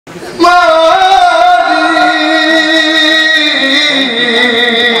একটি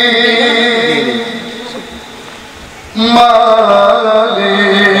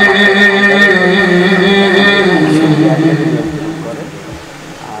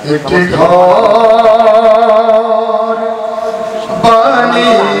ঘর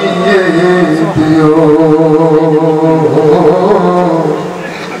বানিয়ে দিও,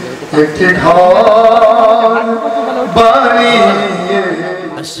 একটি ঘর বানিয়ে।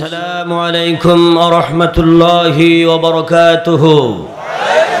 আসসালামু আলাইকুম ওয়া রাহমাতুল্লাহি ওয়া বারাকাতুহু।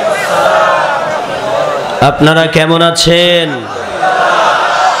 আপনারা কেমন আছেন?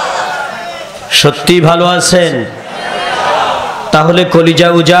 সত্যি ভালো আছেন? তাহলে কলিজা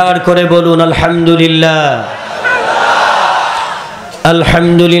উজাড় করে বলুন আলহামদুলিল্লাহ।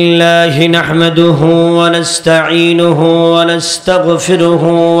 আলহামদুলিল্লাহ নাহমাদুহু ওয়া নাস্তাঈনুহু ওয়া নাস্তাগফিরুহু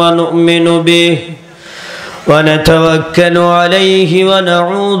ওয়া নু'মিনু বিহি ওয়া নাতাওয়াক্কালু আলাইহি ওয়া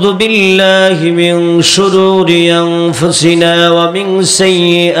নাউযু বিল্লাহি মিন শুরুরি আনফুসিনা ওয়া মিন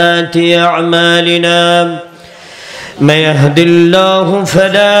সাইয়্যাতি আ'মালিনা। من يهد الله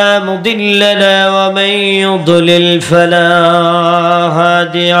فلا مضل له ومن يضلل فلا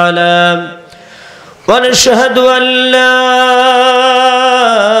هادي له ونشهد أن لا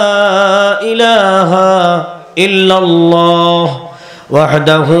إله إلا الله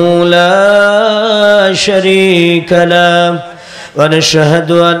وحده لا شريك له ونشهد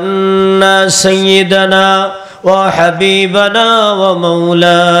أن سيدنا وحبيبنا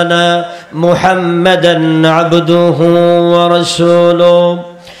ومولانا محمدا عبده ورسوله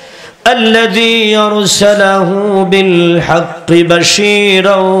الذي أرسله بالحق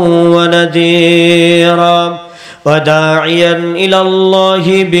بشيرا ونذيرا وداعيا إلى الله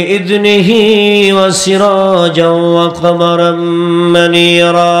بإذنه وسراجا وقمرا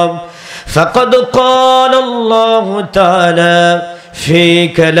منيرا. فقد قال الله تعالى في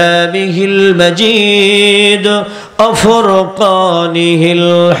كلامه المجيد وفرقانه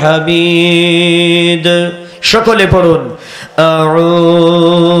الحميد. সকলে পড়ুন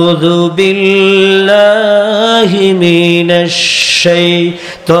আউযু বিল্লাহি মিনাশ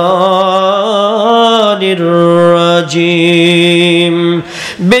শাইতানির রাজীম।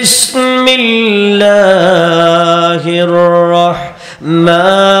 বিসমিল্লাহির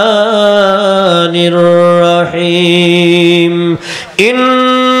রাহমানির রহিম।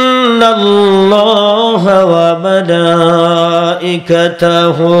 ইন্নাল্লাহা ওয়া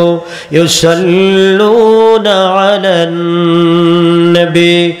মালাইকাতাহু ইউসাল্লুনা আলান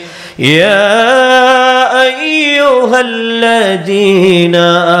নবী ইয়া আইয়ুহাল্লাযীনা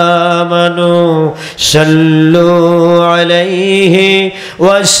আমানু সাল্লু আলাইহি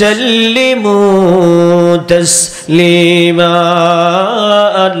ওয়া সাল্লিমু তাসলিমা।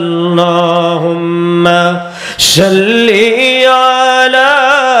 আল্লাহুম্মা সাল্লি আলা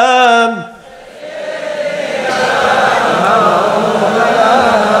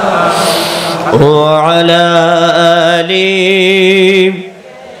ওয়া আলা আলি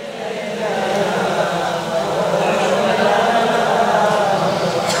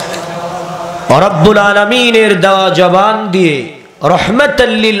রব্বুল আলামিনের দেওয়া জবান দিয়ে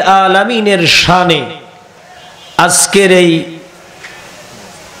রহমাতাল লিল আলামিনের শানে আজকের এই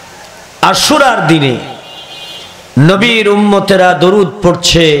আশুরার দিনে নবীর উম্মতেরা দরুদ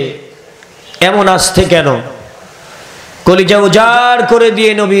পড়ছে, এমন আসতে কেন? কলিজা উজাড় করে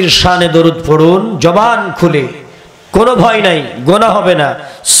দিয়ে নবীর শানে দরুদ পড়ুন জবান খুলে, কোনো ভয় নাই, গোনাহ হবে না,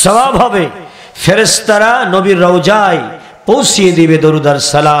 সওয়াব হবে। ফেরেশতারা নবীর রওজায় পৌঁছিয়ে দিবে দরুদ আর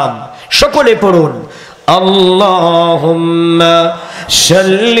সালাম। সকলে পড়ুন আল্লাহুম্মা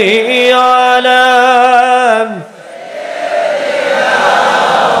সাল্লি আলা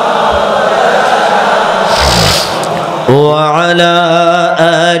ওয়া আলা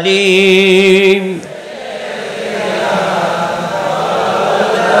আলি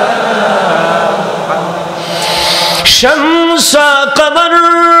शम्स कमर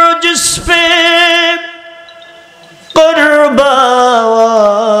जिस पे कुर्बाए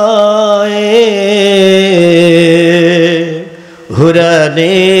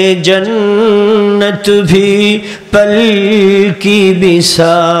हुराने जन्नत भी पल की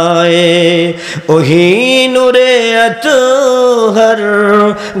बिसाए वही नूरे अतहर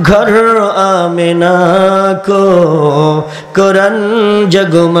घर आमिना को कुरान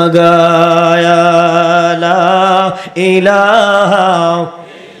जगमगाया ला इलाहा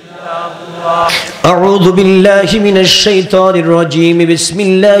أعوذ بالله من الشيطان الرجيم بسم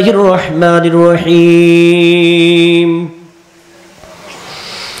الله الرحمن الرحيم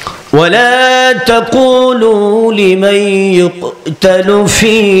ولا تقولوا لمن يقتل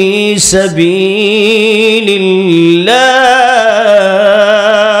في سبيل الله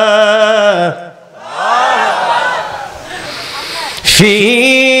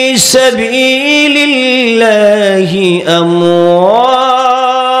في سبيل الله أموات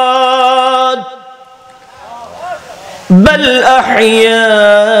بل أحياء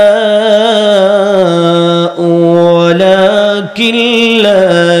ولكن لا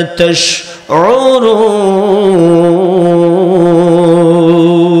تشعرون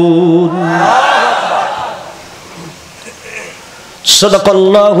صدق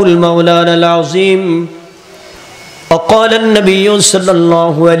الله المولانا العظيم وقال النبي صلى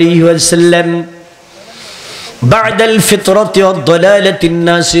الله عليه وسلم بعد الفطرة والضلالة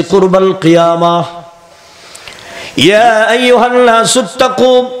الناس قرب القيامة يا أيها الناس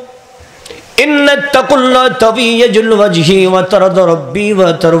اتقوا إن اتقوا الله تبيج الوجه وترد ربي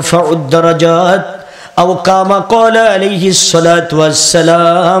وترفع الدرجات أو كما قال عليه الصلاة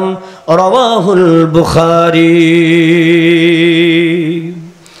والسلام رواه البخاري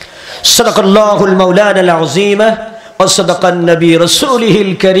صدق الله المولانا العظيم وصدق النبي رسوله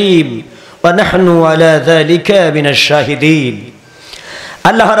الكريم ونحن على ذلك من الشاهدين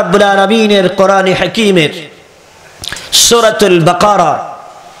الله رب العالمين القرآن حكيم সূরাতুল বাকারা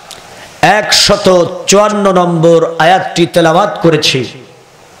 154 নম্বর আয়াতটি তেলাওয়াত করেছি।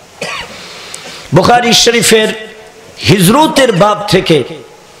 বুখারী শরীফের হিজরতের বাব থেকে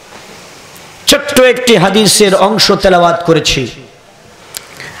ছোট্ট একটি হাদিসের অংশ তেলাওয়াত করেছি।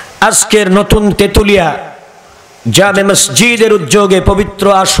 আজকের নতুন তেতুলিয়া জামে মসজিদের উদ্যোগে পবিত্র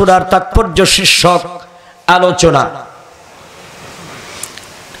আশুরার তাৎপর্য শীর্ষক আলোচনা।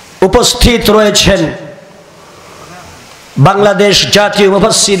 উপস্থিত রয়েছেন বাংলাদেশ জাতীয়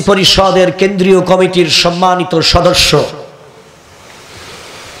মুফাসসির পরিষদের কেন্দ্রীয় কমিটির সম্মানিত সদস্য,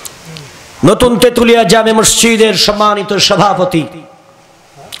 নতুন তেতুলিয়া জামে মসজিদের সম্মানিত সভাপতি,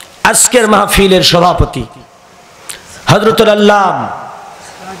 আজকের মাহফিলের সভাপতি হযরতুল আল্লাম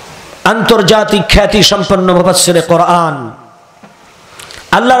আন্তর্জাতিক খ্যাতি সম্পন্ন মুফাসসিরে কোরআন,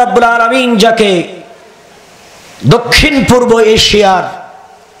 আল্লাহ রাব্বুল আলামিন যাকে দক্ষিণ পূর্ব এশিয়ার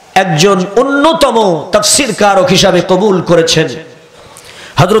একজন অন্যতম তাফসীর কারক হিসাবে কবুল করেছেন,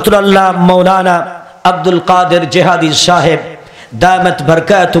 হযরতুল আল্লাহ মাওলানা আব্দুল কাদের জিহাদি সাহেব দামাত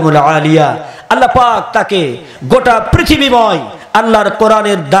বারকাতুল আলিয়া, আল্লাহ পাক তাকে গোটা পৃথিবীময় আল্লাহর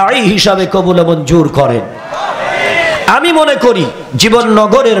কোরআনের দাঈ হিসাবে কবুল ও মঞ্জুর করেন। আমি মনে করি জীবন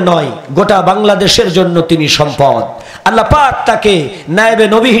নগরের নয়, গোটা বাংলাদেশের জন্য তিনি সম্পদ। আল্লাহ পাক তাকে নায়েবে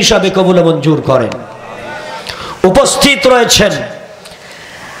নবী হিসাবে কবুল ও মঞ্জুর করেন। উপস্থিত রয়েছেন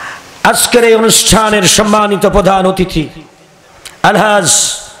আজকের এই অনুষ্ঠানের সম্মানিত প্রধান অতিথি আলহাজ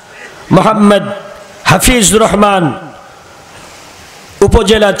মোহাম্মদ হাফিজুর রহমান,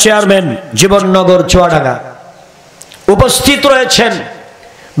 উপজেলা চেয়ারম্যান, জীবননগর চুয়াডাঙ্গা। উপস্থিত রয়েছেন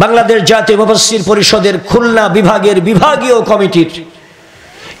বাংলাদেশ জাতীয় মুফাসসির পরিষদের খুলনা বিভাগের বিভাগীয় কমিটির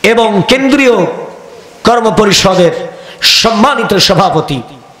এবং কেন্দ্রীয় কর্ম পরিষদের সম্মানিত সভাপতি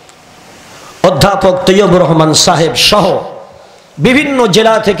অধ্যাপক তৈয়বুর রহমান সাহেব সহ বিভিন্ন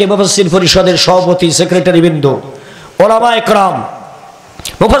জেলা থেকে মুফাসসির পরিষদের সভাপতি, সেক্রেটারিবৃন্দ, ওলামা একরাম,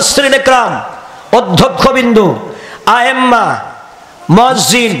 মুফাসসিরিন একরাম, অধ্যক্ষবৃন্দ, আয়েম্মা,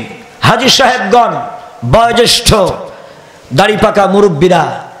 মুয়াজ্জিন, হাজী সাহেবগণ, বয়োজ্যেষ্ঠ, দাড়িপাকা মুরব্বীরা,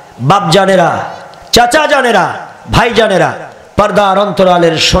 বাপজানেরা, চাচা জানেরা, ভাইজানেরা, পর্দার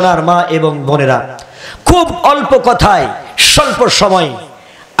অন্তরালের সোনার মা এবং বোনেরা, খুব অল্প কথায় স্বল্প সময়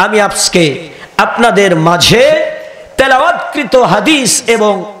আমি আজকে আপনাদের মাঝে তেলাওয়াতকৃত হাদিস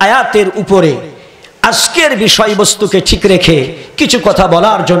এবং আয়াতের উপরে আজকের বিষয়বস্তুকে ঠিক রেখে কিছু কথা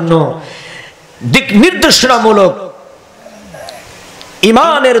বলার জন্য দিক নির্দেশনামূলক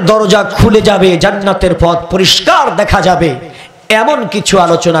ইমানের দরজা খুলে যাবে, জান্নাতের পথ পরিষ্কার দেখা যাবে, এমন কিছু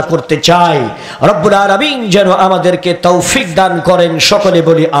আলোচনা করতে চাই। রব্বুল আলামিন যেন আমাদেরকে তৌফিক দান করেন, সকলে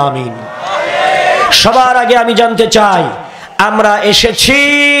বলি আমিন। সবার আগে আমি জানতে চাই, আমরা এসেছি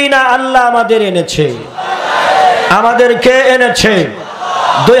না আল্লাহ আমাদের এনেছে? আমাদেরকে এনেছে।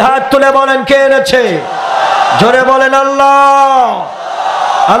 দুই হাত তুলে বলেন, কে এনেছে? জোরে বলেন আল্লাহ।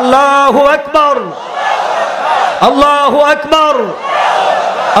 আল্লাহু আকবার, আল্লাহু আকবার,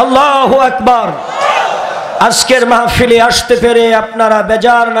 আল্লাহু আকবার। আজকের মাহফিলে আসতে পেরে আপনারা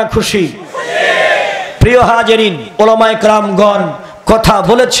বেজার না খুশি? প্রিয় হাজিরিন, উলামায়ে কেরামগণ কথা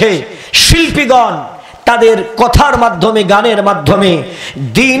বলেছে, শিল্পীগণ তাদের কথার মাধ্যমে, গানের মাধ্যমে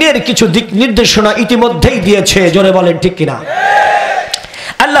দ্বীনের কিছু দিক নির্দেশনা ইতিমধ্যেই দিয়েছে। জোরে বলেন ঠিক কিনা?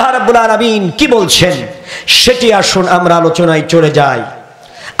 আল্লাহ রাব্বুল আলামিন কি বলছেন সেটি আসুন আমরা আলোচনায় চলে যাই।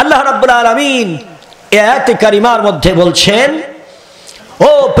 আল্লাহ রাব্বুল আলামিন আয়াতে কারিমার মধ্যে বলছেন,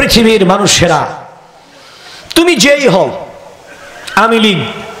 ও পৃথিবীর মানুষেরা, তুমি যেই হও, আওয়ামী লীগ,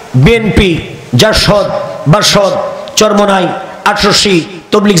 বিএনপি, জাসদ, বাসদ, চরমনাই, আটরশি,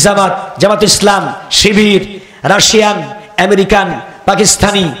 তবলিগ জামাত, জামাত ইসলাম, শিবির, রাশিয়ান, আমেরিকান,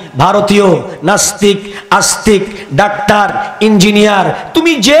 পাকিস্তানি, ভারতীয়, নাস্তিক, আস্তিক, ডাক্তার, ইঞ্জিনিয়ার,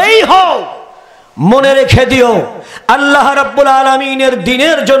 তুমি যেই হও, মনে রেখে দিও আল্লাহ রাব্বুল আলামিনের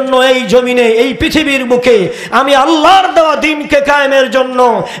দ্বীনের জন্য এই জমিনে, এই পৃথিবীর বুকে আমি আল্লাহর দেওয়া দ্বীনকে কায়েমের জন্য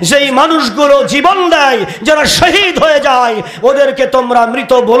যেই মানুষগুলো জীবন দেয়, যারা শহীদ হয়ে যায়, ওদেরকে তোমরা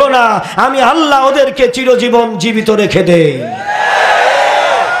মৃত বলো না, আমি আল্লাহ ওদেরকে চিরজীবন জীবিত রেখে দেই।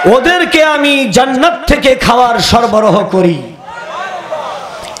 ওদেরকে আমি জান্নাত থেকে খাওয়ার সরবরাহ করি।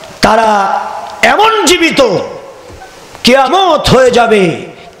 তারা এমন জীবিত, কিয়ামত হয়ে যাবে,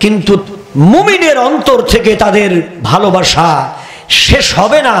 কিন্তু মুমিনের অন্তর থেকে তাদের ভালোবাসা শেষ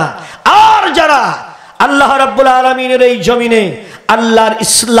হবে না। আর যারা আল্লাহ রাব্বুল আলামিনের এই জমিনে আল্লাহর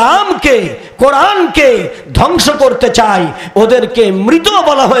ইসলামকে, কোরআনকে ধ্বংস করতে চায়, ওদেরকে মৃত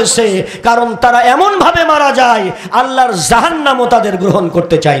বলা হয়েছে, কারণ তারা এমন ভাবে মারা যায় আল্লাহর জাহান্নামও তাদের গ্রহণ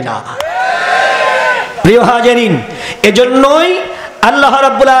করতে চায় না। প্রিয় হাজিরিন, এজন্যই আল্লাহ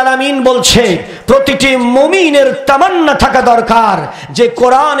রাব্বুল আলামিন বলছে প্রতিটি মুমিনের তামান্না থাকা দরকার যে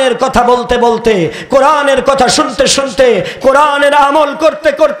কোরআনের কথা বলতে বলতে, কোরআনের কথা শুনতে শুনতে, কোরআনের আমল করতে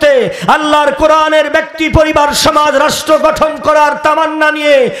করতে, আল্লাহর কোরআনের ব্যক্তি, পরিবার, সমাজ, রাষ্ট্র গঠন করার তামান্না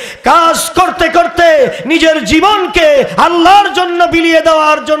নিয়ে কাজ করতে করতে নিজের জীবনকে আল্লাহর জন্য বিলিয়ে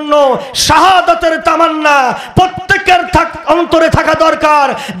দেওয়ার জন্য শাহাদাতের তামান্না প্রত্যেকের অন্তরে থাকা দরকার।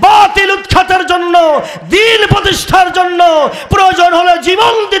 বাতিল উৎখাতের জন্য, দ্বীন প্রতিষ্ঠার জন্য প্রয়োজন হলে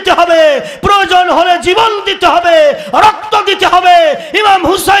জীবন দিতে হবে, প্রয়োজন হলে জীবন দিতে হবে, রক্ত দিতে হবে। ইমাম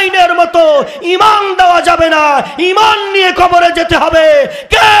হুসাইনের মতো ঈমান দেওয়া যাবে না, ঈমান নিয়ে কবরে যেতে হবে।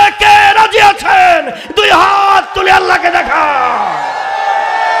 কে কে রাজি আছেন? দুই হাত তুলে আল্লাহকে দেখা।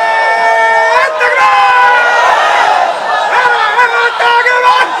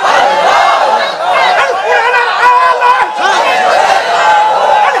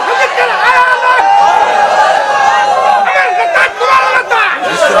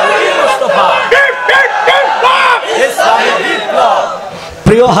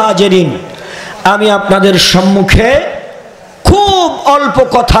 প্রিয় হাজিরিন, আমি আপনাদের সম্মুখে খুব অল্প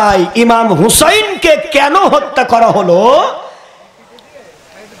কথায় ইমাম হুসাইনকে কেন হত্যা করা হলো,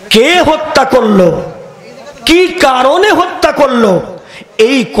 কে হত্যা করলো, কি কারণে হত্যা করলো,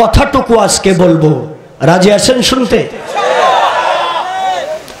 এই কথাটুকু আজকে বলবো। রাজি আছেন শুনতে?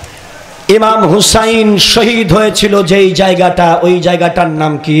 ইমাম হুসাইন শহীদ হয়েছিল যেই জায়গাটা, ওই জায়গাটার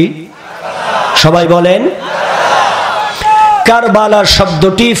নাম কি? সবাই বলেন। কারবালা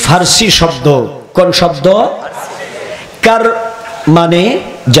শব্দটি ফার্সি শব্দ। কোন শব্দ? কার মানে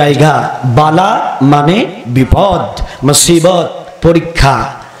জায়গা, বালা মানে বিপদ, মুসিবত, পরীক্ষা।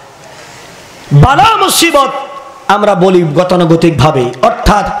 বালা মুসিবত আমরা বলি গতানুগতিক ভাবে,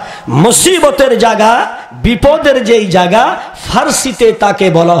 অর্থাৎ মুসিবতের জায়গা, বিপদের যেই জায়গা, ফার্সিতে তাকে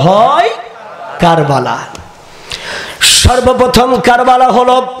বলা হয় কারবালা। সর্বপ্রথম কারবালা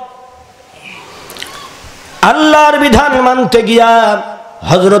হলো আল্লাহর বিধান মানতে গিয়া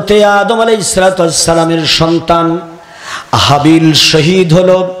হযরতে আদম আলাইহিস সালামের সন্তান হাবিল শহীদ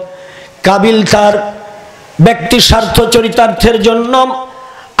হলো। কাবিল তার ব্যক্তি স্বার্থ চরিতার্থের জন্য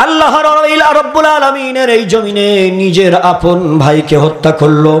আল্লাহ রাব্বুল আলামিনের এই জমিনে নিজের আপন ভাইকে হত্যা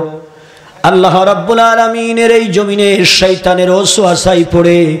করলো। আল্লাহ রাব্বুল আলামিনের এই জমিনে শয়তানের ওয়াসওয়াসায়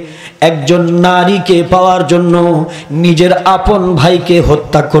পড়ে একজন নারীকে পাওয়ার জন্য নিজের আপন ভাইকে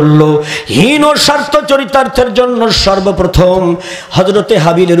হত্যা করলো। হীন স্বার্থ চরিতার্থের জন্য সর্বপ্রথম হযরতে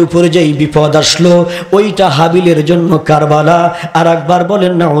হাবিলের উপরে যেই বিপদ আসলো, ওইটা হাবিলের জন্য কারবালা। আর একবার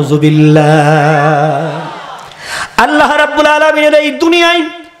বলেন নাউযুবিল্লাহ। আল্লাহ রাব্বুল আলামিনের এই দুনিয়ায়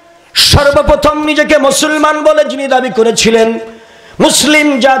সর্বপ্রথম নিজেকে মুসলমান বলে যিনি দাবি করেছিলেন, মুসলিম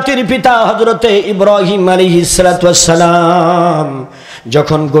জাতির পিতা হযরতে ইব্রাহিম আলাইহিস সালাম,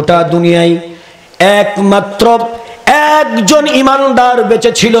 যখন গোটা দুনিয়ায় একমাত্র একজন ঈমানদার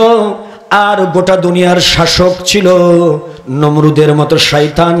বেঁচে ছিল, আর গোটা দুনিয়ার শাসক ছিল নমরুদের মতো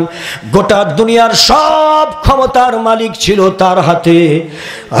শয়তান। গোটা দুনিয়ার সব ক্ষমতার মালিক ছিল তার হাতে,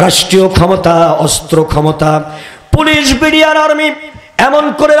 রাষ্ট্রীয় ক্ষমতা, অস্ত্র ক্ষমতা, পুলিশ, বিডিআর, আর্মি, এমন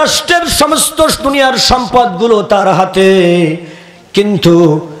করে রাষ্ট্রের সমস্ত দুনিয়ার সম্পদগুলো তার হাতে। কিন্তু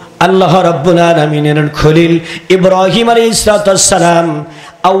আল্লাহ রাব্বুল আলামিনের খলিল ইব্রাহিম আলাইহিস সালাম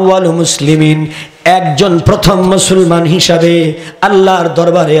আউয়াল মুসলিমিন, একজন প্রথম মুসলমান হিসাবে আল্লাহর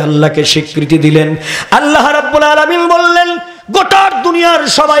দরবারে আল্লাহকে স্বীকৃতি দিলেন। আল্লাহ রাব্বুল আলামিন বললেন, গোটা দুনিয়ার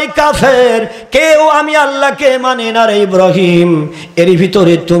সবাই কাফের, কেউ আমি আল্লাহকে মানে না রে ইব্রাহিম, এর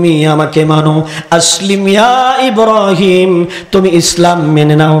ভিতরে তুমি আমাকে মানো। আসলিম ইয়া ইব্রাহিম, তুমি ইসলাম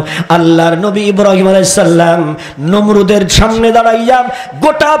মেনে নাও। আল্লাহর নবী ইব্রাহিম আলাইহিস সালাম নমরুদের সামনে দাঁড়াইয়া,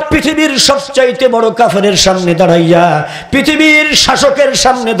 গোটা পৃথিবীর সবচাইতে বড় কাফেরের সামনে দাঁড়াইয়া, পৃথিবীর শাসকের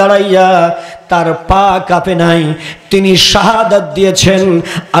সামনে দাঁড়াইয়া তার পা কাঁপে নাই, তিনি শাহাদাত দিয়েছেন,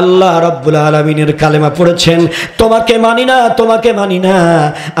 আল্লাহ রাব্বুল আলামিনের কালেমা পড়েছেন, তোমাকে মানি না, তোমাকে মানি না,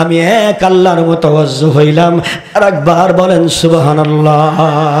 আমি এক আল্লাহর মুতাওয়াজ্জু হইলাম। আর একবার বলেন সুবহানাল্লাহ।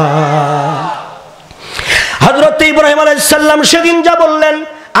 হযরত ইব্রাহিম আলাইহিস সালাম সেদিন যা বললেন,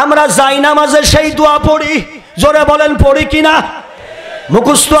 আমরা যাই নামাজে সেই দোয়া পড়ি, জোরে বলেন পড়ি কিনা?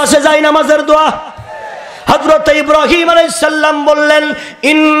 মুখস্থ আছে যাই নামাজের দোয়া। হযরত ইব্রাহিম আলাইহিস সালাম বললেন,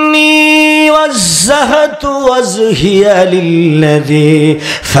 ইন্নী ওয়াজ্জাহতু ওয়াজহিয়া লিল্লাযী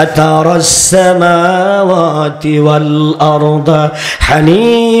ফাতারাস সামাওয়াতি ওয়াল আরদা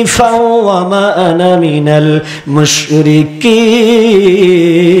হানিফাও ওয়া মা আনা মিনাল মুশরিকিন।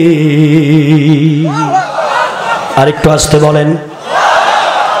 আরেকটু আসতে বলেন,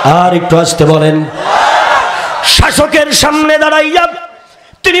 আর একটু আসতে বলেন। শাসকের সামনে দাঁড়াইয়া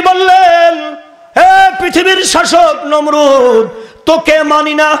তিনি বললেন, হে পৃথিবীর শাসক নমরুদ, তোকে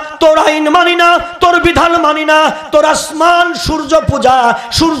মানি না, তোর আইন মানি না, তোর বিধান মানি না, তোর আসমান সূর্য পূজা,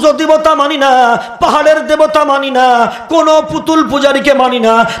 সূর্য দেবতা মানি না, পাহাড়ের দেবতা মানি না, কোন পুতুল পূজারীকে মানি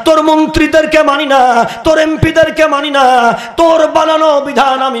না, তোর মন্ত্রীদেরকে মানি না, তোর এমপিদেরকে মানি না, তোর বানানো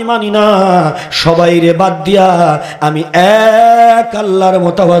বিধান আমি মানি না, সবাই রে বাদ দিয়া আমি এক আল্লাহর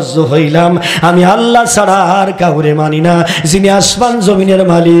মুতাওয়াজ্জু হইলাম, আমি আল্লাহ ছাড়া আর কাউরে মানি না, যিনি আসমান জমিনের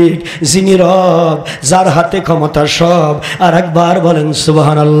মালিক, যিনি রব, যার হাতে ক্ষমতা সব। আর একবার বলেন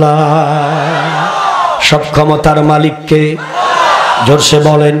সুবহানাল্লাহ। সব ক্ষমতার মালিককে, জোরসে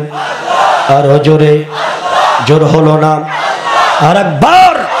বলেন, আর জোরে, জোর হলো না। আর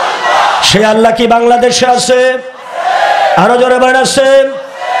একবার, সে আল্লাহ কি বাংলাদেশে আছে? আরো জোরে বলেন আছে।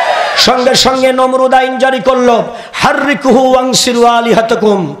 সঙ্গে সঙ্গে নমরুদ আইন জারি করলো, হাররিকুহু ওয়ানসিরু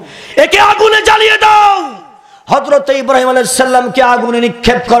আলিহাতাকুম, একে আগুনে জ্বালিয়ে দাও। হযরত ইব্রাহিম আলাইহিস সালামকে আগুনে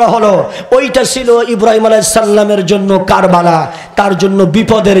নিক্ষেপ করা হলো। ওইটা ছিল ইব্রাহিম আলাইহিস সালামের জন্য কারবালা, তার জন্য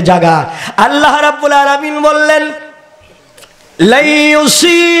বিপদের জায়গা। আল্লাহ রাব্বুল আলামিন বললেন, লা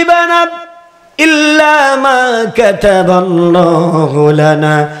ইউসিবানা ইল্লা মা কাতাবাল্লাহু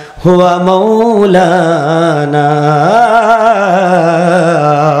লানা হুয়া মাওলানা।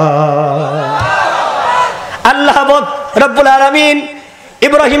 আল্লাহ রাব্বুল আলামিন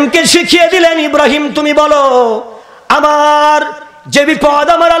ইব্রাহিমকে শিখিয়ে দিলেন, ইব্রাহিম তুমি বলো, আমার যে বিপদ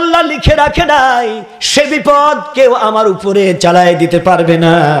আমার আল্লাহ লিখে রাখে নাই, সে বিপদ কেউ আমার উপরে চালায় দিতে পারবে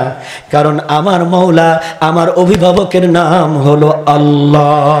না, কারণ আমার মওলা, আমার অভিভাবকের নাম হলো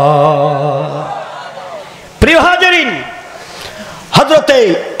আল্লাহ। প্রিয় হাজিরিন, হযরতে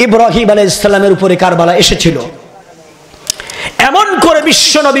ইব্রাহিম আলাইহিস সালামের উপরে কারবালা এসেছিল। এমন করে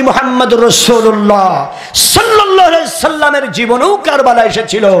বিশ্বনবী মুহাম্মদুর রাসূলুল্লাহ সাল্লাল্লাহু আলাইহি সাল্লামের জীবনেও কারবালা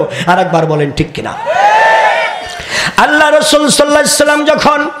এসেছিল। আর একবার বলেন ঠিক কিনা? আল্লাহ রাসূল সাল্লাল্লাহু আলাইহি সাল্লাম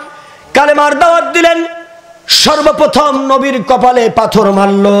যখন কালেমার দাওয়াত দিলেন, সর্বপ্রথম নবীর কপালে পাথর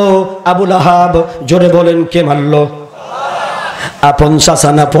মারলো আবু লাহাব। জোরে বলেন কে মারলো? আপন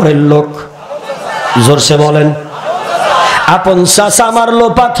চাচা না পরের লোক? জোরসে বলেন। আপন চাচা মারলো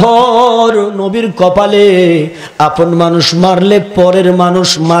পাথর নবীর কপালে। আপন মানুষ মারলে পরের মানুষ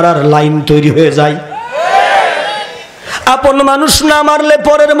মারার লাইন তৈরি হয়ে যায়। আপন মানুষ না মারলে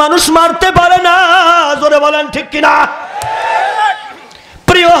পরের মানুষ মারতে পারে না। জোরে বলেন ঠিক কিনা?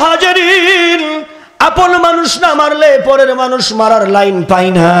 প্রিয় হাজিরিন, আপন মানুষ না মারলে পরের মানুষ মারার লাইন পাই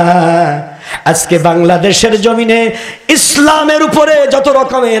না। আজকে বাংলাদেশের জমিনে ইসলামের উপরে যত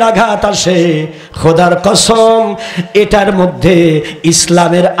রকমের আঘাত আসে, খোদার কসম এটার মধ্যে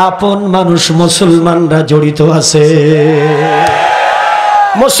ইসলামের আপন মানুষ মুসলমানরা জড়িত আছে।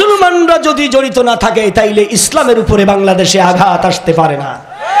 মুসলমানরা যদি জড়িত না থাকে তাইলে ইসলামের উপরে বাংলাদেশে আঘাত আসতে পারে না।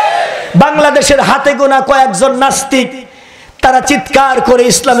 বাংলাদেশের হাতে গোনা কয়েকজন নাস্তিক, তারা চিৎকার করে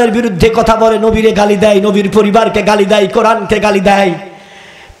ইসলামের বিরুদ্ধে কথা বলে, নবীরে গালি দেয়, নবীর পরিবারকে গালি দেয়, কোরআনকে গালি দেয়।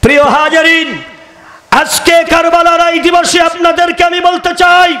 প্রিয় হাজিরিন, আজকে কারবালার এই দিবসে আপনাদেরকে আমি বলতে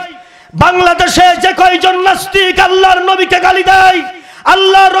চাই, বাংলাদেশে যে কয়জন নাস্তিক আল্লাহর নবীকে গালি দেয়,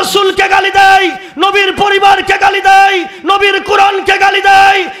 আল্লাহ রসুলকে গালি দেয়, নবীর পরিবারকে গালি দেয়, নবীর কোরআনকে গালি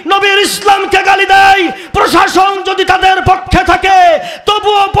দেয়, নবীর ইসলামকে গালি দেয়, প্রশাসন যদি তাদের পক্ষে থাকে,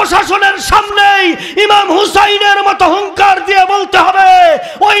 তবুও প্রশাসনের সামনেই ইমাম হুসাইনের মতো হুঙ্কার দিয়ে বলতে হবে,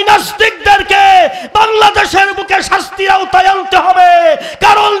 ওই নাস্তিকদেরকে বাংলাদেশের বুকে শাস্তির আওতায় আনতে হবে,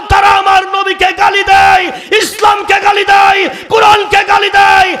 কারণ তারা আমার নবীকে গালি দেয়, ইসলামকে গালি দেয়, কোরআনকে গালি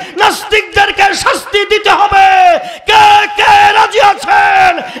দেয়। নাস্তিকদেরকে শাস্তি দিতে হবে। কে কে রাজি আছে?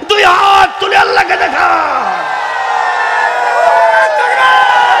 দুই হাত তুলে আল্লাহকে দেখা।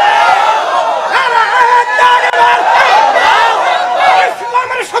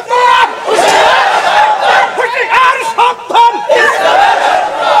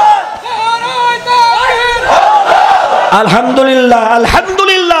 আলহামদুলিল্লাহ,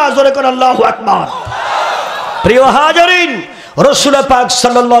 আলহামদুলিল্লাহ। জোরে করে আল্লাহু আকবার। প্রিয় হাজিরিন, রাসূল পাক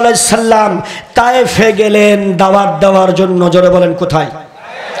সাল্লাল্লাহু আলাইহি সাল্লাম তায়েফে গেলেন দাওয়াত দেওয়ার জন্য। জোরে বলেন কোথায়?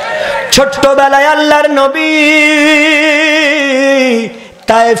 ছোট্টবেলায় আল্লাহর নবী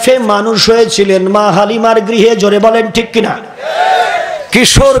তায়েফে মানুষ হয়েছিলেন মা হালিমার গৃহে। জোরে বলেন ঠিক কিনা?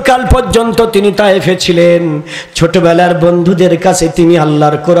 কিশোরকাল পর্যন্ত তিনি তায়েফে ছিলেন। ছোটবেলার বন্ধুদের কাছে তিনি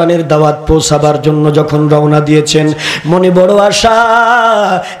আল্লাহর কোরআনের দাওয়াত পৌঁছাবার জন্য যখন রওনা দিয়েছেন, মনে বড় আশা,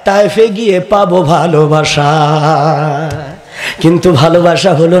 তায়েফে গিয়ে পাবো ভালোবাসা। কিন্তু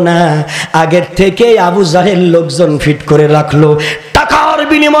ভালোবাসা হলো না। আগের থেকে আবু জাহেল লোকজন ফিট করে রাখলো। টাকার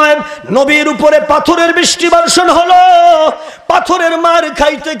বিনিময়ে নবীর উপরে পাথরের বৃষ্টি বর্ষণ হলো। পাথরের মার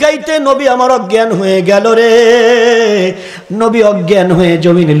খাইতে খাইতে নবী আমার অজ্ঞান হয়ে গেল রে। নবী অজ্ঞান হয়ে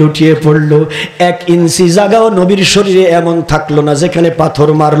জমিনে লুটিয়ে পড়লো। 1 ইঞ্চি জায়গাও নবীর শরীরে এমন থাকলো না যেখানে পাথর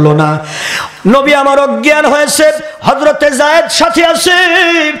মারলো না। নবী আমার অজ্ঞান হয়েছে, হযরতে যায়েদ সাথে আছে।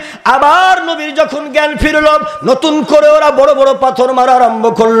 আবার নবীর যখন জ্ঞান ফিরল, নতুন করে ওরা বড় বড় পাথর মারা আরম্ভ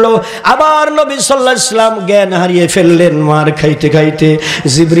করলো। আবার নবী সাল্লাল্লাহু আলাইহি ওয়াসাল্লাম জ্ঞান হারিয়ে ফেললেন মার খাইতে খাইতে।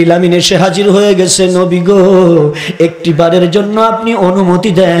 জিবরিল আমিন এসে হাজির হয়ে গেছে। নবী গো, একটি বারের জন্য আপনি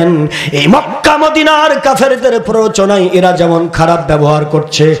অনুমতি দেন। এই মক্কা মদিনার কাফেরদের প্ররোচনায় এরা যেমন খারাপ ব্যবহার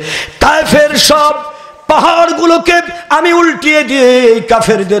করছে, তায়েফের সব পাহাড়গুলোকে আমি উল্টিয়ে দিয়ে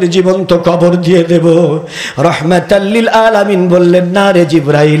কাফেরদের জীবন্ত কবর দিয়ে দেব। রাহমাতাল লিল আলামিন বললেন, না রে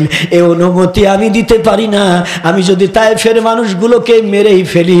জিবরাইল, এই অনুমতি আমি দিতে পারি না। আমি যদি তায়েফের মানুষগুলোকে মেরেই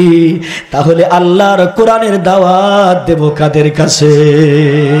ফেলি, তাহলে আল্লাহর কোরআনের দাওয়াত দেব কাদের কাছে?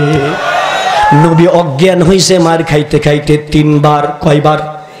 নবী অজ্ঞান হইছে মার খাইতে খাইতে 3 বার। কয়বার?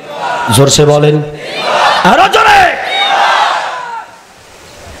 জোরসে বলেন, আরো জোরে।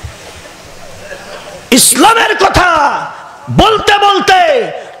 ইসলামের কথা বলতে বলতে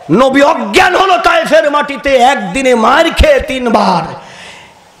নবী অজ্ঞান হলো তায়েফের মাটিতে। একদিনে মার খেয়ে 3 বার।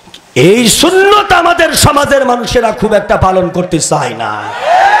 এই সুন্নত আমাদের সমাজের মানুষেরা খুব একটা পালন করতে চায় না।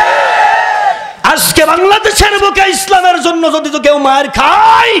 আজকে বাংলাদেশের বুকে ইসলামের জন্য যদি তো কেউ মার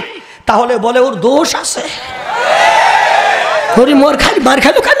খায়, তাহলে বলে ওর দোষ আছে। মার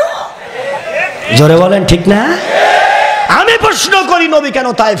খালো কেন? জোরে বলেন ঠিক না? আমি প্রশ্ন করি, নবী কেন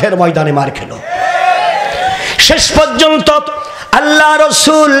তায়েফের ময়দানে মার খেলো? শেষ পর্যন্ত আল্লাহ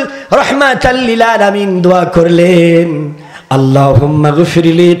রাসূল রাহমাতাল লিল আলামিন দোয়া করলেন, আল্লাহুম্মা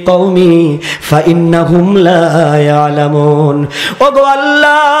গফিরলি কওমি ফাইন্নাহুম লা ইয়ালামুন। ওগো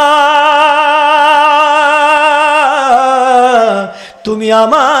আল্লাহ, তুমি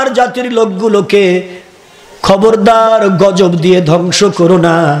আমার জাতির লোকগুলোকে খবরদার গজব দিয়ে ধ্বংস করো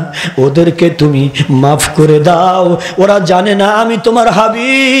না। ওদেরকে তুমি মাফ করে দাও। ওরা জানে না আমি তোমার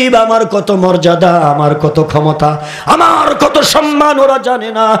হাবিব, আমার কত মর্যাদা, আমার কত ক্ষমতা, আমার কত সম্মান ওরা জানে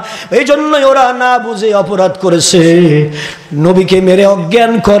না। এই জন্যই ওরা না বুঝে অপরাধ করেছে। নবীকে মেরে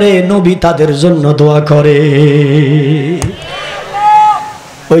অজ্ঞান করে, নবী তাদের জন্য দোয়া করে।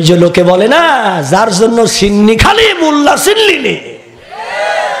 ওই যে লোকে বলে না, যার জন্য সিন্নি খালি মোল্লা সিল্লি নে।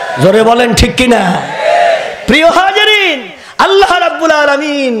 জোরে বলেন ঠিক কিনা? প্রিয় হাজিরিন, আল্লাহ রাব্বুল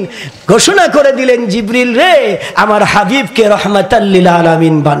আলামিন ঘোষণা করে দিলেন, জিবরিল রে, আমার হাবিবকে রাহমাতাল লিল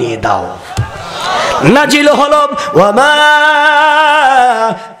আলামিন বানিয়ে দাও। নাজিল হলো, ওয়ামা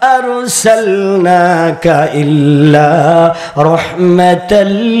আরসালনাকা ইল্লা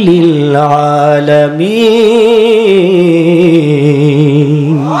রাহমাতাল লিল আলামিন।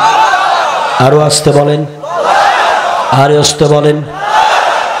 আরো আসতে বলেন, আরো আসতে বলেন।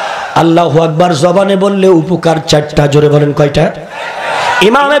 আল্লাহু আকবার জবানে বললে উপকার 4টা। জোরে বলেন কয়টা?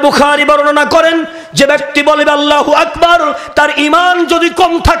 ইমামে বুখারী বর্ণনা করেন, যে ব্যক্তি বলবে আল্লাহু আকবার, তার ঈমান যদি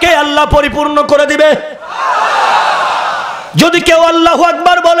কম থাকে আল্লাহ পরিপূর্ণ করে দিবে। যদি কেউ আল্লাহু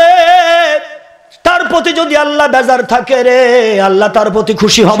আকবার বলে, তার প্রতি যদি আল্লাহ বেজার থাকে রে, আল্লাহ তার প্রতি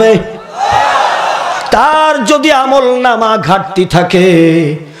খুশি হবে। তার যদি আমল নামা ঘাটতি থাকে,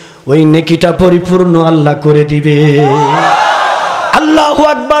 ওই নেকিটা পরিপূর্ণ আল্লাহ করে দিবে। আল্লাহু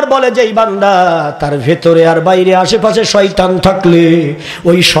আকবার বলে যেই বান্দা, তার ভেতরে আর বাইরে আশেপাশে শয়তান থাকলে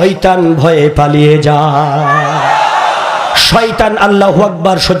ওই শয়তান ভয়ে পালিয়ে যায়। শয়তান আল্লাহু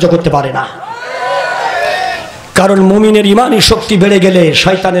আকবার সহ্য করতে পারে না। কারণ মুমিনের ঈমানি শক্তি বেড়ে গেলে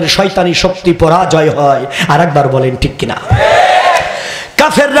শয়তানের শয়তানি শক্তি পরাজয় হয়। আর একবার বলেন ঠিক কিনা?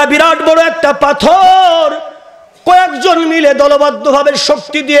 কাফেররা বিরাট বড় একটা পাথর কয়েকজন মিলে দলবদ্ধভাবে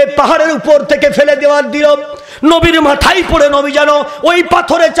শক্তি দিয়ে পাহাড়ের উপর থেকে ফেলে দেওয়ার দিল। নবীর মাথায় পড়ে নবী যেন ওই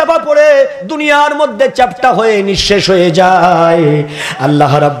পাথরে চাপা পড়ে দুনিয়ার মধ্যে চ্যাপ্টা হয়ে নিঃশেষ হয়ে যায়।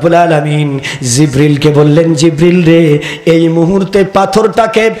 আল্লাহ রাব্বুল আলামিন জিবরিলকে বললেন, জিবরিল রে, এই মুহূর্তে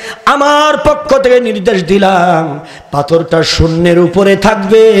পাথরটাকে আমার পক্ষ থেকে নির্দেশ দিলাম, পাথরটা শূন্যের উপরে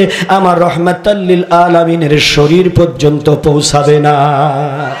থাকবে, আমার রহমাতাল লিল আলামিনের শরীর পর্যন্ত পৌঁছাবে না।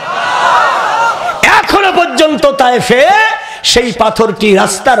 এখনো পর্যন্ত তায়েফে সেই পাথরটি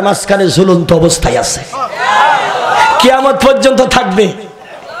রাস্তার মাঝখানে ঝুলন্ত অবস্থায় আছে, কিয়ামত পর্যন্ত থাকবে।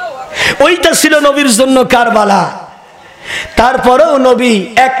 ওইটা ছিল নবীর জন্য কারবালা। তারপরেও নবী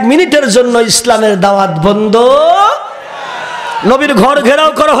 1 মিনিটের জন্য ইসলামের দাওয়াত বন্ধ। নবীর ঘর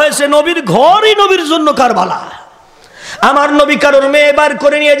ঘেরাও করা হয়েছে, নবীর ঘরই নবীর জন্য কারবালা। আমার নবী কারোর মেয়ে বার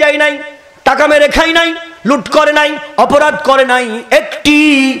করে নিয়ে যায় নাই, টাকা মেরে খাই নাই, লুট করে নাই, অপরাধ করে নাই। একটি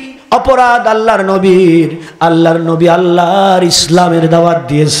অপরাধ আল্লাহর নবীর, আল্লাহর নবী আল্লাহর ইসলামের দাওয়াত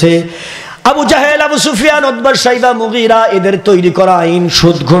দিয়েছে। আবু জাহেল, আবু সুফিয়ান, উতবা, শাইবা, মুগীরা এদের তৈরি করা আইন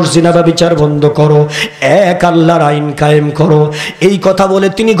সুদ, ঘুষ, জিনা, ব্যভিচার বন্ধ করো, এক আল্লাহর আইন কায়েম করো, এই কথা বলে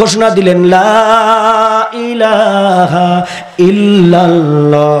তিনি ঘোষণা দিলেন লা ইলাহা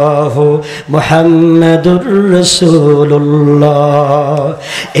ইল্লাল্লাহ মুহাম্মাদুর রাসূলুল্লাহ।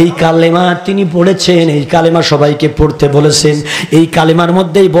 এই কালেমা তিনি পড়েছেন, এই কালেমা সবাইকে পড়তে বলেছেন। এই কালেমার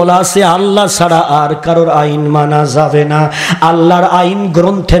মধ্যেই বলা আছে আল্লাহ ছাড়া আর কারোর আইন মানা যাবে না। আল্লাহর আইন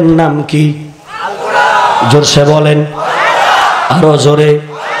গ্রন্থের নাম কি? জোরসে বলেন, আরো জোরে।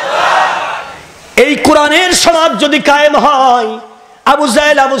 এই কোরআনের সমাজ যদি কায়েম হয়, আবু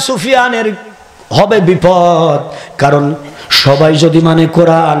জাহেল, আবু সুফিয়ানের হবে বিপদ। কারণ সবাই যদি মানে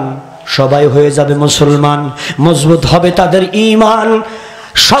কোরআন, সবাই হয়ে যাবে মুসলমান, মজবুত হবে তাদের ঈমান।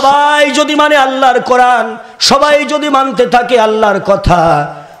 সবাই যদি মানে আল্লাহর কোরআন, সবাই যদি মানতে থাকে আল্লাহর কথা,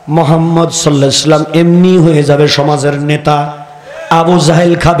 মুহাম্মদ সাল্লাল্লাহু আলাইহি ওয়াসাল্লাম এমনি হয়ে যাবে সমাজের নেতা। আবু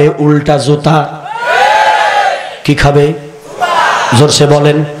জাহেল খাবে উল্টা জুতা। কি খাবে? জোরসে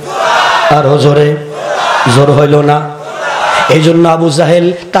বলেন, আরো জোরে। জোর হইল না। এই জন্য আবু জাহেল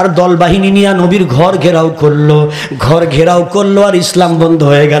তার দল বাহিনী নিয়ে নবীর ঘর ঘেরাও করলো, ঘর ঘেরাও করলো, আর ইসলাম বন্ধ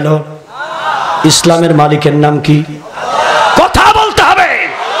হয়ে গেল। ইসলামের মালিকের নাম কি? কথা বলতে হবে।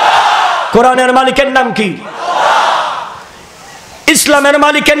 কোরআনের মালিকের নাম কি? ইসলামের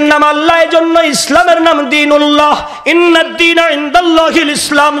মালিকের নাম আল্লাহ। এজন্য ইসলামের নাম দ্বীনুল্লাহ। ইন্নাদ দীনা ইনদাল্লাহিল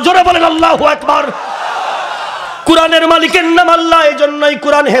ইসলাম। জোরে বলেন আল্লাহু আকবার। কোরআনের মালিকের নাম আল্লাহ। এজন্যই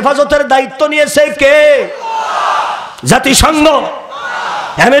কোরআন হেফাজতের দায়িত্ব নিয়েছে কে? জাতিসংঘ,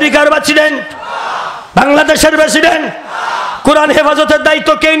 আমেরিকার প্রেসিডেন্ট, বাংলাদেশের প্রেসিডেন্ট। কোরআন হেফাজতের দায়িত্ব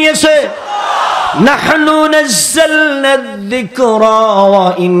কে নিয়েছে? নাহনু নাযালনা যিকরা ওয়া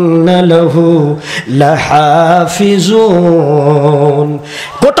ইন্না লাহু লাহাফিজুন।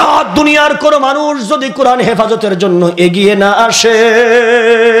 গোটা দুনিয়ার কোন মানুষ যদি কোরআন হেফাজতের জন্য এগিয়ে না আসে,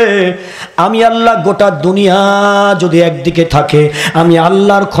 আমি আল্লাহ গোটা দুনিয়া যদি একদিকে থাকে, আমি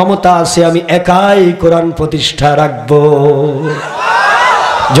আল্লাহর ক্ষমতা আছে, আমি একাই কোরআন প্রতিষ্ঠা রাখবো।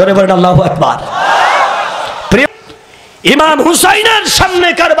 জোরে বলেন আল্লাহু আকবার। ইমাম হুসাইনের সামনে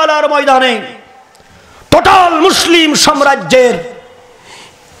কারবালার ময়দানে টোটাল মুসলিম সাম্রাজ্যের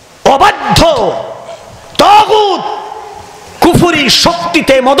অবাধ্য তাগুত কুফরি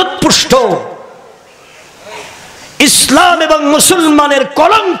শক্তিতে মদতপুষ্ট ইসলাম এবং মুসলমানের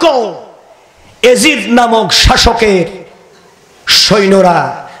কলঙ্ক এজিদ নামক শাসকের সৈন্যরা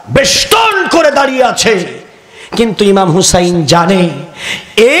বেষ্টন করে দাঁড়িয়ে আছে। কিন্তু ইমাম হুসাইন জানে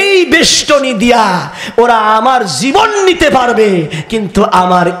এই বেষ্টনী দিয়া ওরা আমার জীবন নিতে পারবে, কিন্তু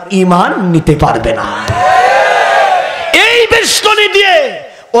আমার ঈমান নিতে পারবে না। এই বেষ্টনী দিয়ে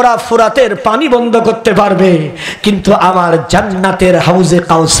ওরা ফুরাতের পানি বন্ধ করতে পারবে, কিন্তু আমার জান্নাতের হাউজে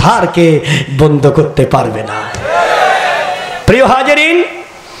কাউসারকে বন্ধ করতে পারবে না। প্রিয় হাজিরিন,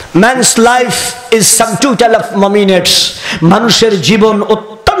 man's life is some total of minutes. মানুষের জীবন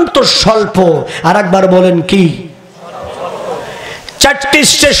অত্যন্ত স্বল্প। আর একবার বলেন কি? 4টি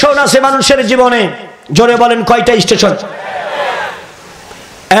স্টেশন আছে মানুষের জীবনে। জোরে বলেন কয়টা স্টেশন?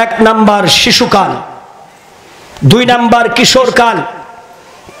 1 নাম্বার শিশুকাল, 2 নাম্বার কিশোরকাল,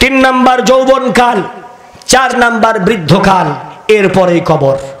 3 নাম্বার যৌবনকাল, 4 নাম্বার বৃদ্ধকাল, এরপরে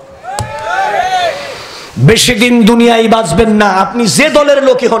কবর। বেশি দিন দুনিয়ায় বাঁচবেন না, আপনি যে দলের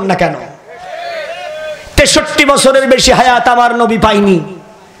লোকই হন না কেন। 63 বছরের বেশি হায়াত আমার নবী পাইনি।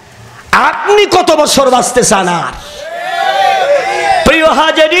 আপনি কত বছর বাঁচতে চান? আর প্রিয়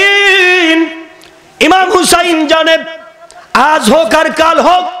হাজিরিন, ইমাম হুসাইন জানে আজ হোক আর কাল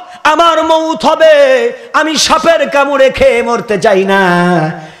হোক আমার মৌত হবে। আমি সাপের কামড়ে খেয়ে মরতে চাই না,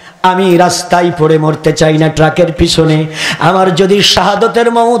 আমি রাস্তায় পড়ে মরতে চাই না, ট্রাকের পিছনে। আমার যদি শাহাদতের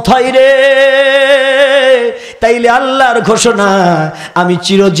মৌত হয় রে, তাইলে আল্লাহর ঘোষণা, আমি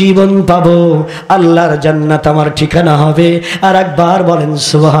চিরজীবন পাবো, আল্লাহর জান্নাত আমার ঠিকানা হবে। আর একবার বলেন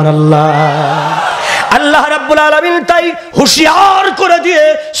সুবহানাল্লাহ। আল্লাহ রাব্বুল আলামিন তাই হুঁশিয়ার করে দিয়ে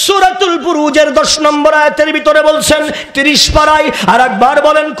সূরাতুল বুরুজের 10 নম্বর আয়াতের ভিতরে বলছেন 30 পারায়। আর একবার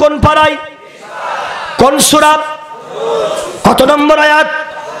বলেন কোন পারায়, কোন সূরা, কত নম্বর আয়াত?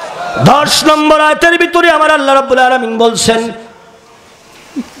 10 নম্বর আয়াতের ভিতরে আমার আল্লাহ রাব্বুল আলামিন বলছেন,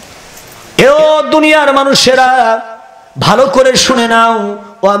 এও দুনিয়ার মানুষেরা ভালো করে শুনে নাও,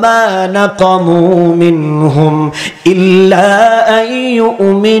 ওয়ামা নাকামু মিনহুম ইল্লা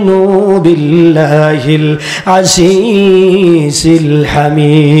আইয়ুমিনু বিল্লাহিল আজিজিল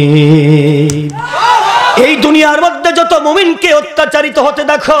হামিদ। এই দুনিয়ার মধ্যে যত মুমিনকে অত্যাচারিত হতে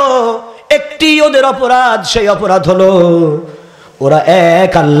দেখো, একটি ওদের অপরাধ, সেই অপরাধ হলো ওরা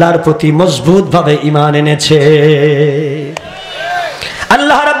এক আল্লাহর প্রতি মজবুত ভাবে ঈমান এনেছে।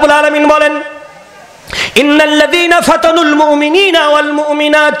 আল্লাহ রাব্বুল আলামিন বলেন, ইন্নাল্লাযীনা ফাতানুল মুমিনিনা ওয়াল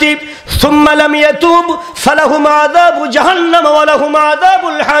মুমিনাতি সুম্মা লাম ইয়াতুবু ফালাহুম আযাবু জাহান্নাম ওয়া লাহুম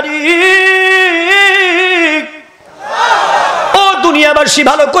আযাবুল হারিক। ও দুনিয়াবাসী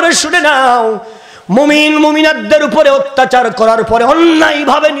ভালো করে শুনে নাও, মুমিন মুমিনাতদের উপরে অত্যাচার করার পরে,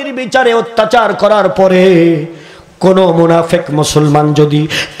 অন্যায়ভাবে নির্বিচারে অত্যাচার করার পরে কোন মুনাফিক মুসলমান যদি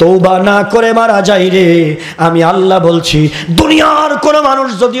তওবা না করে মারা যায় রে, আমি আল্লাহ বলছি, দুনিয়ার কোন মানুষ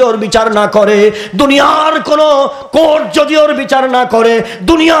যদি ওর বিচার না করে, দুনিয়ার কোন কোর্ট যদি ওর বিচার না করে,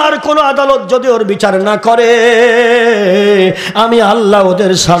 দুনিয়ার কোন আদালত যদি ওর বিচার না করে, আমি আল্লাহ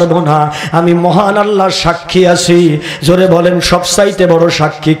ওদের ছাড়ব না। আমি মহান আল্লাহ সাক্ষী আছি। জোরে বলেন, সবচাইতে বড়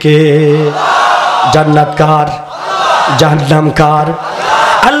সাক্ষী কে? জান্নাত কার, জাহান্নাম কার?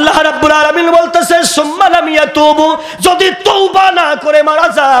 আল্লাহ রাব্বুল আলামিন বলতেছে, সুম্মা লাম ইয়াতুবু, যদি তওবা না করে মারা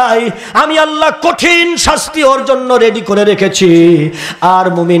যায়, আমি আল্লাহ কঠিন শাস্তি ওর জন্য রেডি করে রেখেছি। আর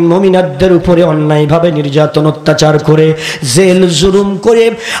মুমিন মুমিনাতদের উপরে অন্যায়ভাবে নির্যাতন অত্যাচার করে, জেল জুলুম করে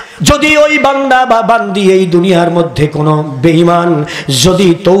যদি ওই বান্দা বা বান্দি এই দুনিয়ার মধ্যে কোনো বেঈমান যদি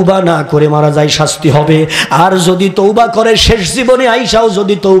তওবা না করে মারা যায়, শাস্তি হবে। আর যদি তওবা করে, শেষ জীবনে আইসাও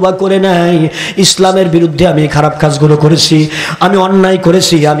যদি তওবা করে নাই, ইসলামের বিরুদ্ধে আমি খারাপ কাজগুলো করেছি, আমি অন্যায়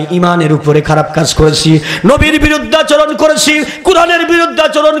করেছি, আমি ঈমানের উপরে খারাপ কাজ করেছি, নবীর বিরুদ্ধে আচরণ করেছি, কুরআনের বিরুদ্ধে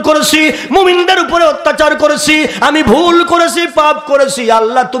আচরণ করেছি, মুমিনদের উপরে অত্যাচার করেছি, আমি ভুল করেছি, পাপ করেছি,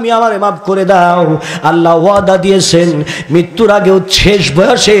 আল্লাহ তুমি আমারে মাফ করে দাও। আল্লাহ ওয়াদা দিয়েছেন, মৃত্যুর আগেও শেষ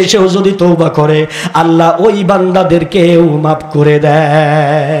বয়সে এসেও যদি তওবা করে, আল্লাহ ওই বান্দাদেরকেও মাফ করে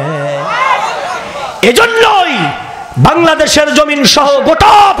দেয়। এজন্যই বাংলাদেশের জমিন সহ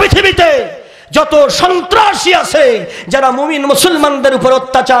গোটা পৃথিবীতে যত সন্ত্রাসী আছে, যারা মুমিন মুসলমানদের উপর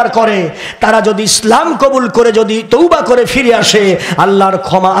অত্যাচার করে, তারা যদি ইসলাম কবুল করে, যদি তওবা করে ফিরে আসে, আল্লাহর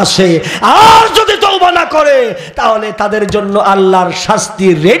ক্ষমা আছে। আর যদি তওবা না করে, তাহলে তাদের জন্য আল্লাহর শাস্তি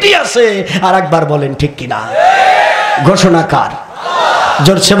রেডি আছে। আর একবার বলেন ঠিক কিনা? ঘোষণা কার?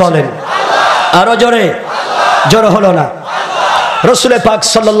 জোরছে বলেন, আরো জোরে। জোর হলো না। রাসূল পাক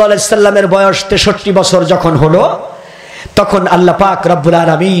সাল্লাল্লাহু আলাইহি সাল্লামের বয়স 63 বছর যখন হলো, তখন আল্লাহ পাক রব্বুল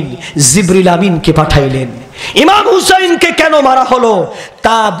আলামিন জিবরিল আমিনকে পাঠাইলেন। ইমাম হুসাইনকে কেন মারা হলো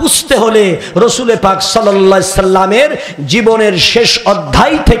তা বুঝতে হলে রাসূল পাক সাল্লাল্লাহু আলাইহি সাল্লামের জীবনের শেষ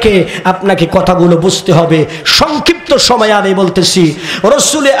অধ্যায় থেকে আপনাকে কথাগুলো বুঝতে হবে। সংক্ষিপ্ত সময় আমি বলতেছি,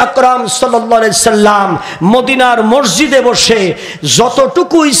 রাসূল আকরাম সাল্লাল্লাহু আলাইহি সাল্লাম মদিনার মসজিদে বসে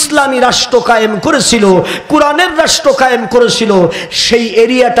যতটুকু ইসলামী রাষ্ট্র কায়েম করেছিল, কুরআনের রাষ্ট্র কায়েম করেছিল, সেই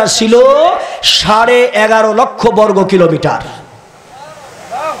এরিয়াটা ছিল 11.5 লক্ষ বর্গ কিলোমিটার।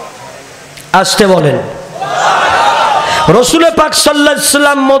 আসতে বলেন। রাসূল পাক সাল্লাল্লাহু আলাইহি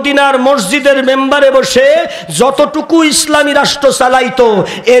সাল্লাম মদিনার মসজিদের মেম্বারে বসে যতটুকু ইসলামী রাষ্ট্র চালাইতো,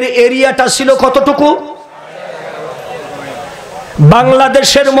 এর এরিয়াটা ছিল কতটুকু?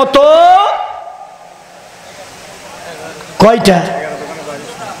 বাংলাদেশের মতো কয়টা?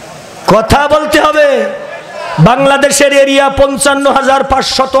 কথা বলতে হবে। বাংলাদেশের এরিয়া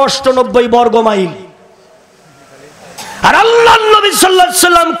 55,598 বর্গ মাইল। আর আল্লাহর নবী সাল্লাল্লাহু আলাইহি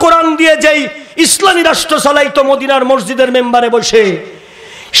সাল্লাম কোরআন দিয়ে যেই ইসলামী রাষ্ট্র চালাইতো মদিনার মসজিদের মেম্বারে বসে,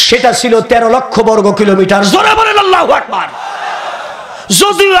 সেটা ছিল 13 লক্ষ বর্গ কিলোমিটার। জোরে বলেন আল্লাহু আকবার।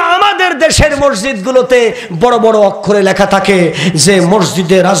 যদিও আমাদের দেশের মসজিদগুলোতে বড় বড় অক্ষরে লেখা থাকে যে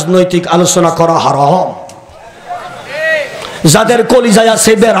মসজিদে রাজনৈতিক আলোচনা করা হারাম। যাদের কলিজায়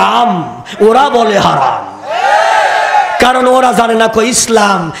আছে বেরাম, ওরা বলে হারাম, কারণ ওরা জানে না কো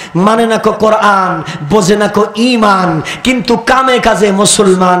ইসলাম, মানে না কো কোরআন, বোঝে না কো ঈমান, কিন্তু কামে কাজে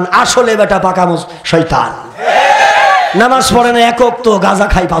মুসলমান, আসলে বেটা পাকা শয়তান। নামাজ পড়ে না 1 ওয়াক্ত, গাঁজা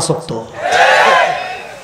খায় 5 ওয়াক্ত।